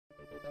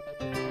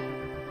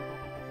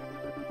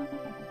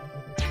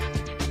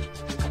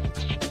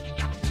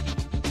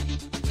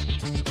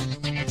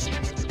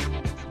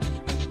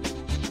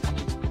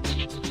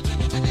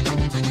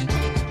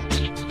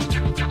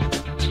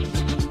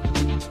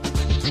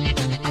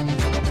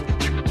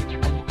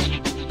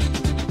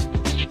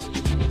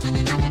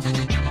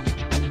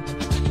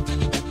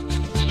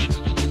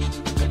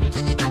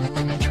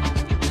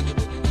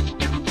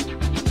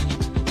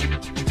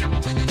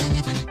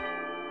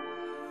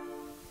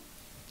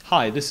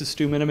Hi, this is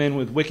Stu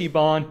with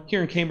Wikibon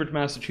here in Cambridge,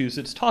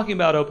 Massachusetts, talking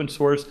about open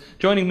source.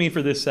 Joining me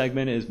for this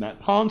segment is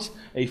Matt Pontse,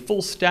 a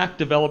full stack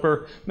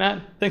developer.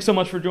 Matt, thanks so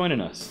much for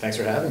joining us. Thanks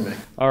for having me.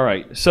 All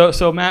right,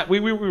 so Matt, we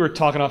were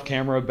talking off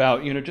camera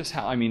about just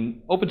how,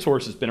 open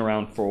source has been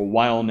around for a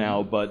while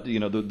now, but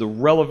the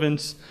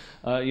relevance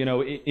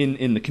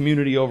in the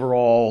community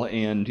overall,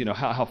 and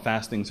how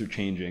fast things are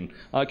changing.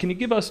 Can you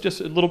give us just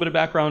a little bit of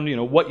background?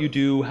 What you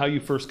do, how you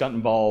first got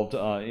involved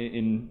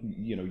in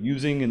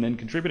using and then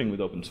contributing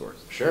with open source.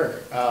 Sure.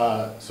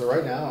 So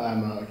right now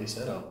I'm, like you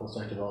said, a full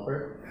stack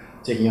developer,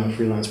 taking on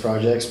freelance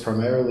projects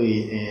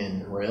primarily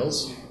in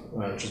Rails,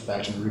 which is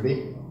backed in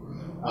Ruby.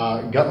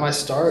 Got my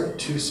start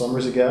 2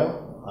 summers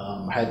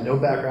ago. Had no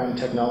background in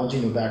technology,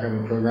 no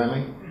background in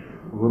programming.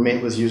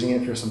 Roommate was using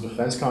it for some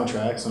defense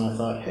contracts, and I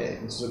thought, hey,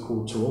 this is a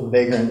cool tool.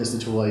 Vagrant is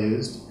the tool I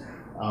used.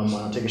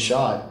 I'll take a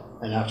shot.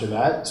 And after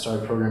that,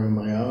 started programming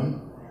my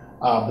own.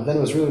 But then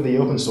it was really the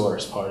open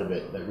source part of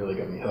it that really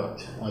got me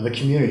hooked. The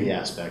community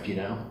aspect,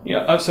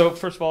 Yeah. So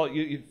first of all,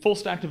 you full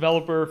stack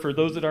developer. For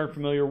those that aren't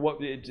familiar,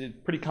 it's a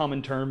pretty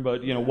common term,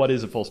 but what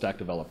is a full stack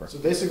developer? So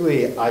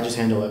basically, I just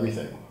handle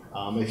everything.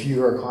 If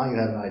you are a client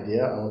and have an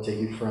idea, I will take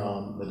you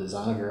from the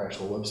design of your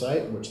actual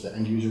website, which the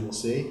end user will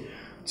see,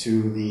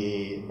 to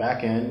the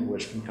back end,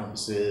 which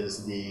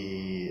encompasses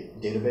the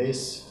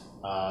database,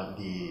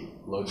 the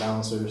load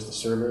balancers, the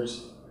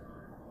servers.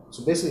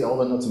 So basically all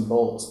the nuts and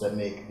bolts that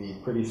make the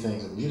pretty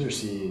things that the user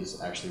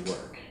sees actually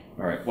work.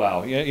 All right.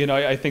 Wow. Yeah.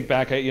 I think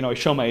back. I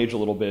show my age a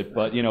little bit,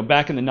 but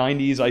back in the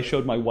 '90s, I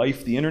showed my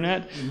wife the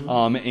internet,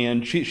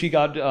 and she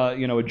got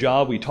a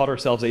job. We taught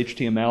ourselves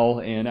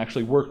HTML and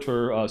actually worked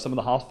for some of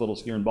the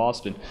hospitals here in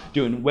Boston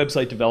doing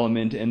website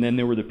development. And then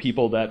there were the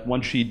people that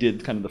once she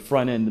did kind of the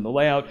front end and the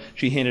layout,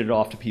 she handed it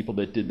off to people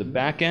that did the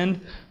back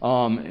end.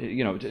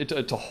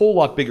 It's a whole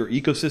lot bigger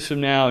ecosystem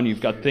now, and you've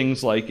got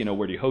things like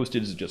where do you host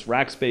it? Is it just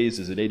Rackspace?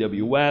 Is it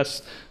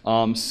AWS?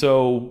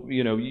 So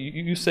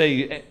you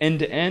say end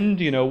to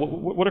end.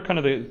 What are kind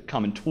of the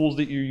common tools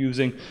that you're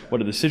using?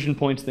 What are the decision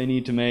points they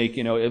need to make?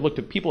 It looked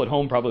at people at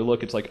home probably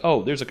look, it's like,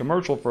 oh, there's a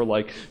commercial for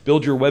like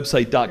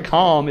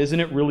buildyourwebsite.com. Isn't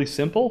it really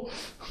simple?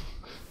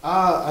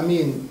 I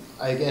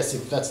guess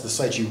if that's the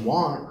site you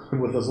want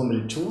with those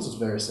limited tools, it's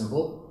very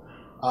simple.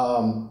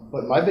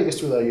 But my biggest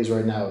tool that I use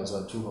right now is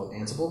a tool called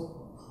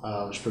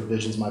Ansible, which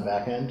provisions my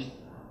backend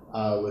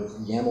with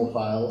YAML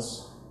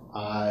files.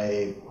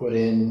 I put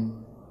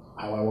in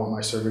how I want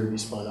my server to be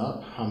spun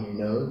up, how many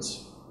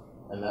nodes,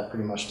 and that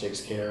pretty much takes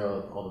care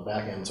of all the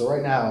back end. So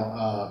right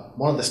now,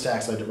 one of the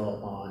stacks I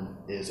develop on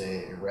is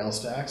a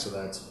Rails stack, so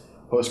that's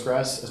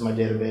Postgres as my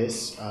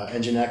database,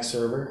 Nginx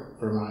server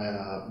for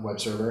my web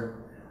server,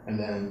 and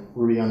then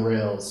Ruby on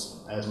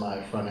Rails as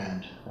my front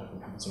end,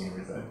 encompassing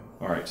everything.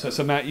 All right,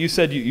 so Matt, you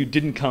said you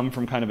didn't come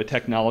from kind of a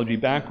technology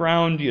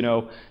background.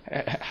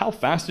 How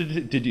fast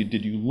did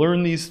you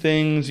learn these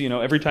things?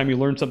 Every time you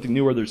learn something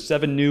new, or there's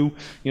 7 new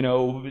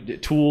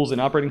tools and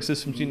operating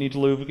systems you need to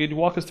learn. Could you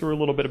walk us through a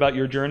little bit about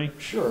your journey?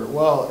 Sure.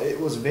 Well, it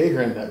was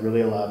Vagrant that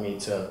really allowed me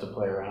to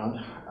play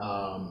around.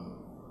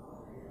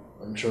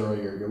 I'm sure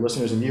your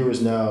listeners and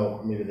viewers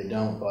know, maybe they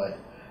don't, but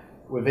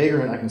with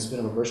Vagrant, I can spin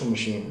up a virtual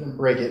machine and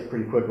break it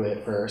pretty quickly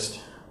at first,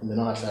 and then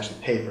I'll have to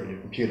actually pay for a new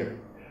computer.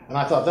 And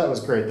I thought that was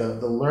great.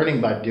 The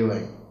learning by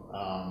doing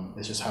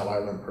is just how I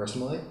learn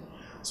personally.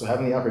 So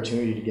having the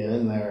opportunity to get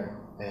in there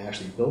and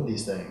actually build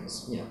these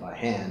things, by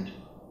hand,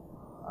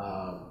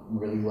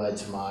 really led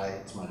to my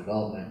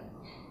development.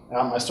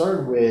 I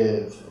started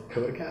with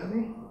Code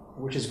Academy,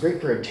 which is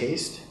great for a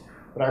taste.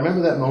 But I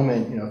remember that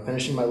moment,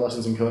 finishing my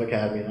lessons in Code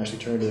Academy and actually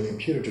turning to the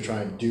computer to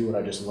try and do what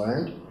I just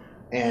learned.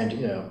 And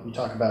you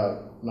talk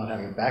about not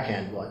having a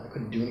backhand. Well, I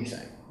couldn't do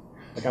anything.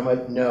 Like I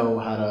might know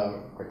how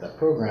to write that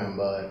program,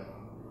 but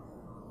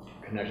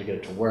I couldn't actually get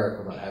it to work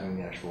without having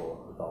the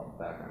actual development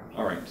background.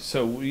 All right.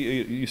 So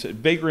you said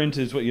Vagrant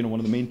is one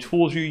of the main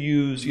tools you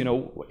use.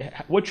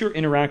 What's your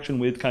interaction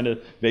with kind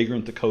of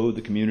Vagrant, the code,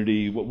 the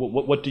community?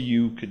 What do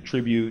you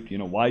contribute?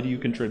 Why do you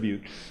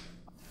contribute?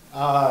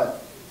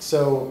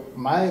 So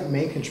my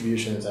main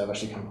contributions have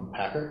actually come from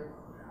Packer,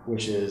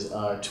 which is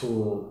a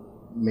tool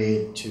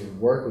made to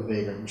work with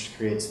Vagrant, which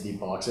creates the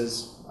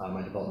boxes,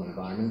 my development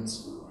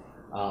environments.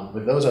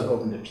 With those, I've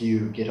opened a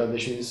few GitHub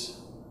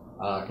issues,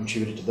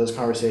 contributed to those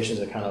conversations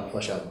that kind of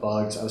flesh out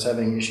bugs. I was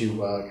having an issue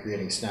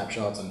creating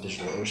snapshots on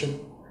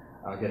DigitalOcean,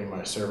 getting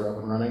my server up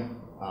and running,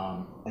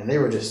 and they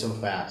were just so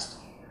fast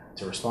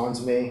to respond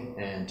to me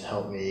and to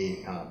help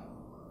me kind of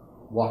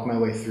walk my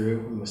way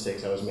through the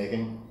mistakes I was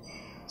making.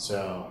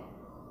 So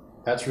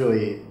that's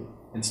really,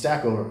 in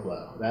Stack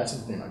Overflow, that's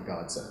been a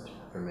godsend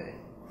for me.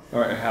 All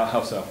right,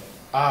 how so?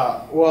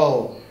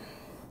 Well,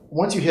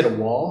 once you hit a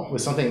wall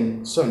with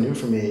something so new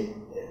for me,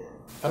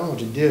 if I don't know what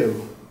to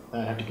do,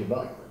 then I have to give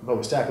up. But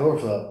with Stack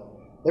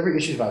Overflow, every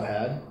issue I've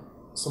had,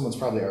 someone's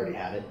probably already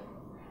had it.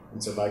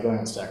 And so by going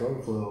on Stack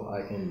Overflow,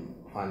 I can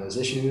find those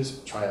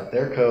issues, try out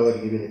their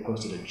code, maybe they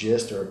posted a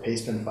gist or a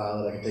pastebin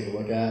file that I can take a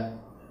look at.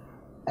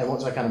 And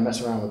once I kind of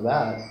mess around with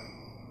that,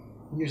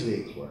 Usually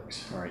it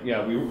works. All right.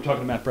 Yeah, we were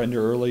talking to Matt Brender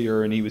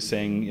earlier, and he was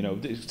saying,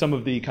 some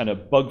of the kind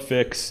of bug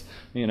fix,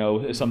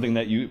 is something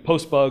that you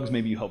post bugs,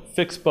 maybe you help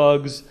fix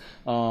bugs.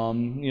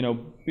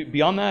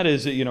 Beyond that,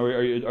 is it,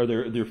 are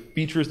there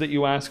features that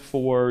you ask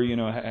for?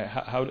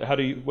 How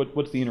do you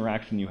what's the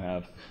interaction you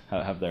have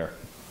there?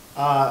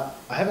 I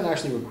haven't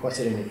actually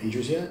requested any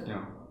features yet.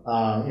 Yeah.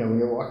 When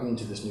you're walking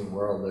into this new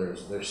world,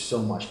 there's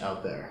so much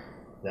out there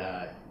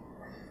that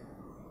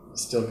I'm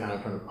still kind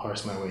of trying to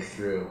parse my way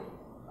through.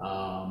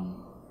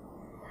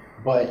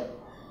 But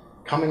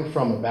coming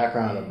from a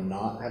background of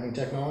not having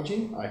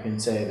technology, I can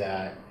say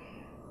that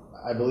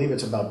I believe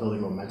it's about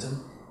building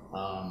momentum.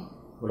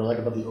 What I like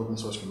about the open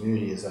source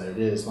community is that it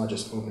is not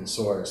just open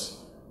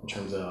source in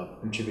terms of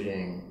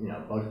contributing,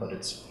 bugs, but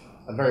it's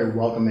a very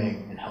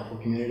welcoming and helpful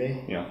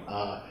community.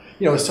 Yeah.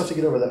 It's tough to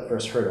get over that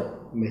first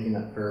hurdle, making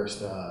that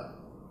first,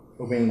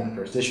 opening that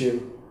first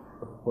issue,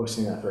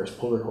 posting that first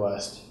pull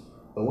request.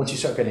 But once you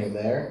start getting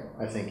there,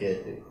 I think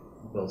it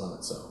builds on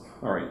itself.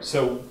 All right.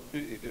 So,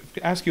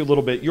 ask you a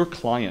little bit. Your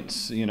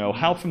clients,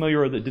 how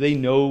familiar are they? Do they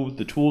know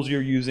the tools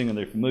you're using? Are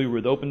they familiar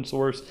with open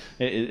source?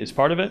 Is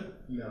part of it?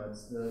 No,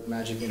 it's the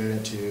magic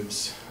internet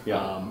tubes.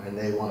 Yeah. And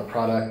they want a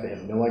product. They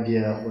have no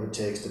idea what it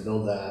takes to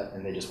build that,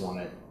 and they just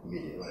want it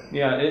immediately.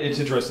 Yeah, it's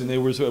interesting. We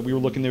were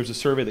looking. There was a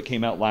survey that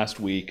came out last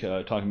week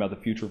talking about the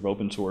future of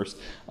open source.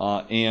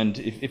 And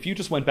if you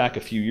just went back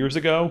a few years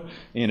ago,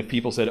 and if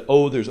people said,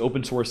 "Oh, there's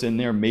open source in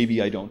there.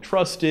 Maybe I don't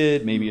trust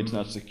it. Maybe it's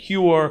not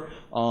secure."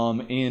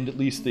 And at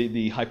least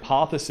the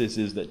hypothesis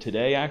is that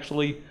today,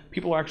 actually,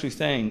 people are actually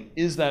saying,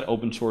 "Is that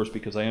open source?"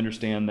 Because I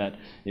understand that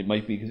it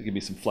might be give me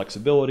some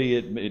flexibility.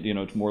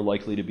 It's more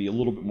likely to be a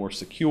little bit more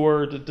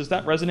secure. Does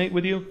that resonate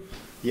with you?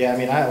 Yeah,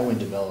 I only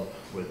develop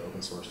with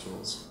open source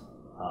tools.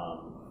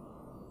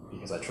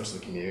 Because I trust the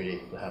community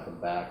to have them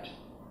backed.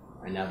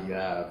 And now that you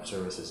have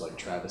services like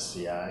Travis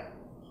CI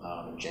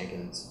and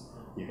Jenkins,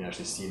 you can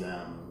actually see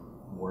them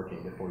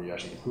working before you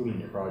actually include it in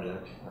your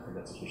project. I think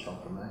that's a huge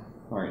help for me.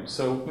 All right.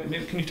 So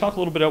can you talk a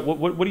little bit about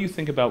what do you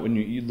think about when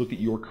you look at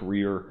your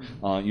career,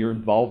 your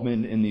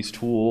involvement in these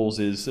tools?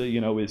 Is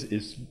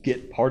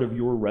Git part of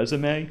your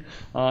resume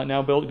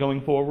now built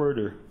going forward,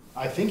 or?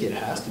 I think it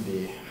has to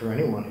be for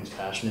anyone who's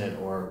passionate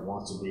or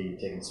wants to be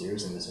taken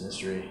seriously in this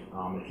industry.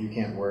 If you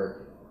can't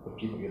work with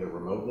people either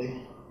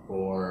remotely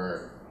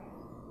or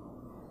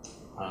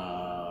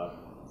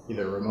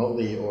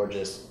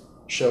just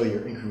show your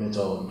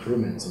incremental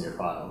improvements in your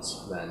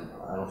files, then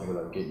I don't think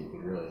without Git you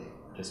could really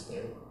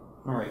participate.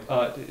 All right.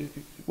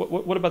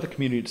 What about the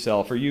community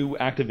itself? Are you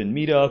active in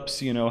meetups?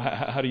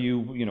 How do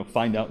you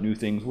find out new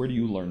things? Where do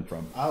you learn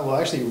from? I will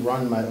actually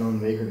run my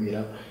own Vagrant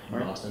meetup in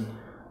Boston.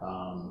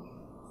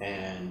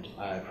 And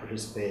I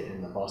participate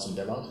in the Boston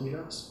DevOps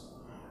meetups.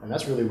 And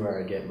that's really where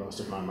I get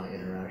most of my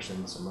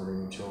interactions. I'm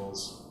learning new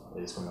tools.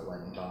 Is going to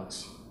lightning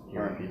talks,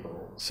 hearing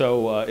people.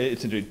 So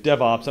it's into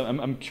DevOps.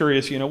 I'm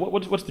curious.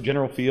 What's the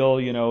general feel?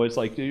 It's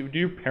like, do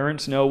your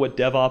parents know what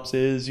DevOps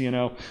is?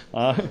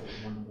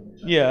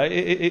 Yeah,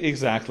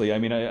 exactly.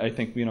 I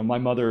think my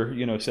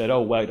mother said,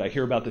 "Oh, wait, I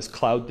hear about this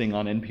cloud thing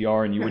on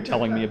NPR, and you were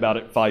telling me about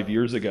it 5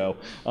 years ago,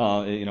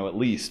 at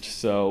least."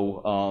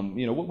 So,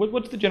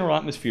 what's the general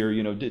atmosphere?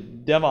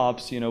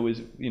 DevOps,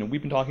 is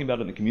we've been talking about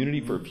it in the community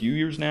for a few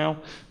years now.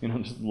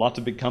 There's lots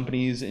of big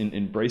companies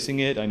embracing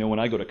it. I know when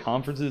I go to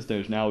conferences,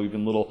 there's now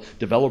even little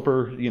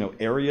developer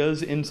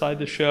areas inside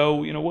the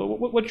show.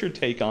 What's your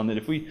take on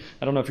it?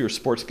 I don't know if you're a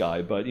sports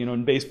guy, but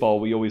in baseball,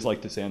 we always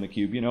like to say on the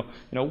cube,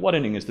 what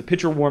inning is the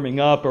pitcher warming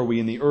up? Are we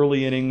in the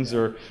early innings,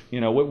 or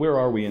where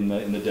are we in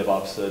the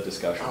DevOps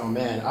discussion? Oh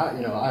man,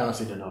 I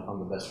honestly don't know if I'm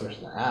the best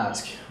person to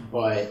ask,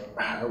 but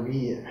are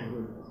we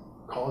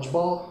college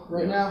ball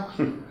right now?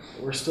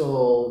 We're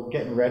still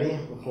getting ready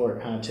before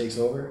it kind of takes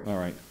over. All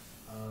right.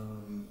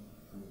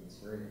 It's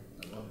great.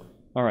 I love it.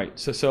 All right.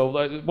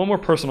 So one more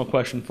personal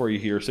question for you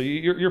here. So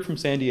you're from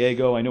San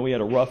Diego. I know we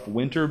had a rough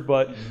winter,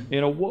 but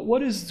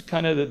what is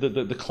kind of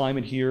the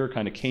climate here,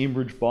 kind of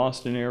Cambridge,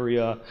 Boston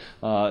area,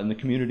 and the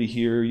community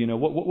here?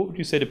 What would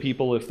you say to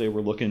people if they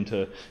were looking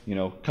to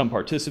come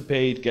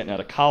participate, getting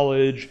out of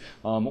college,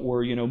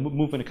 or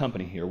moving a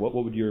company here? What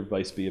would your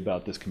advice be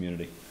about this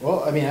community?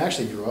 Well, I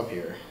actually grew up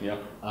here. Yeah.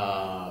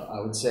 I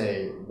would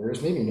say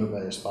there's maybe no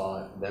better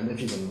spot than,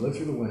 if you can live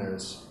through the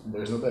winters,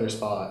 there's no better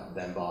spot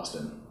than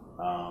Boston.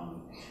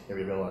 We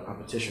have a lot of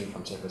competition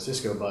from San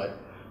Francisco, but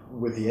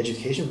with the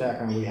education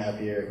background we have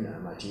here,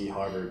 MIT,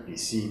 Harvard,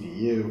 BC,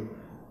 BU,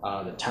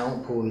 the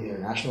talent pool, the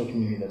international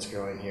community that's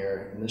growing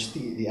here, and just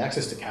the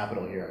access to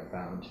capital here, I've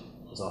found,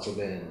 has also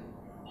been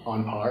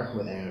on par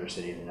with any other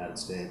city in the United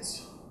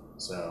States.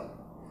 So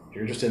if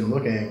you're interested in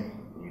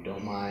looking, you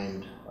don't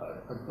mind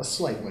a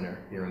slight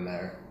winter here and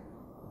there.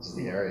 This is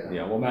the area.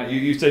 Yeah, well, Matt,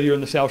 you said you're in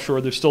the South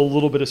Shore. There's still a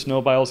little bit of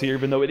snowballs here,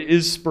 even though it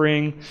is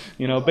spring.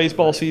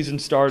 Baseball season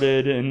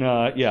started, and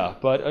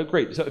but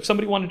great. So if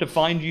somebody wanted to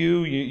find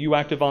you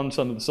active on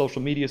some of the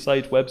social media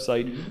sites,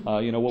 website,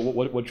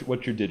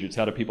 what's your digits?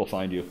 How do people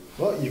find you?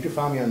 Well, you can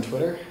find me on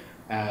Twitter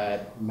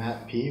at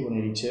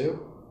MattP182.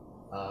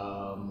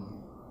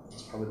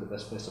 It's probably the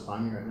best place to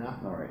find me right now.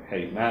 All right.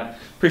 Hey, Matt,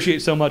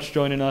 appreciate so much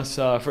joining us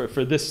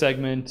for this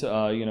segment.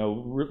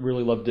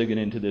 Really love digging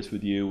into this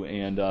with you,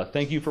 and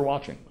thank you for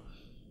watching.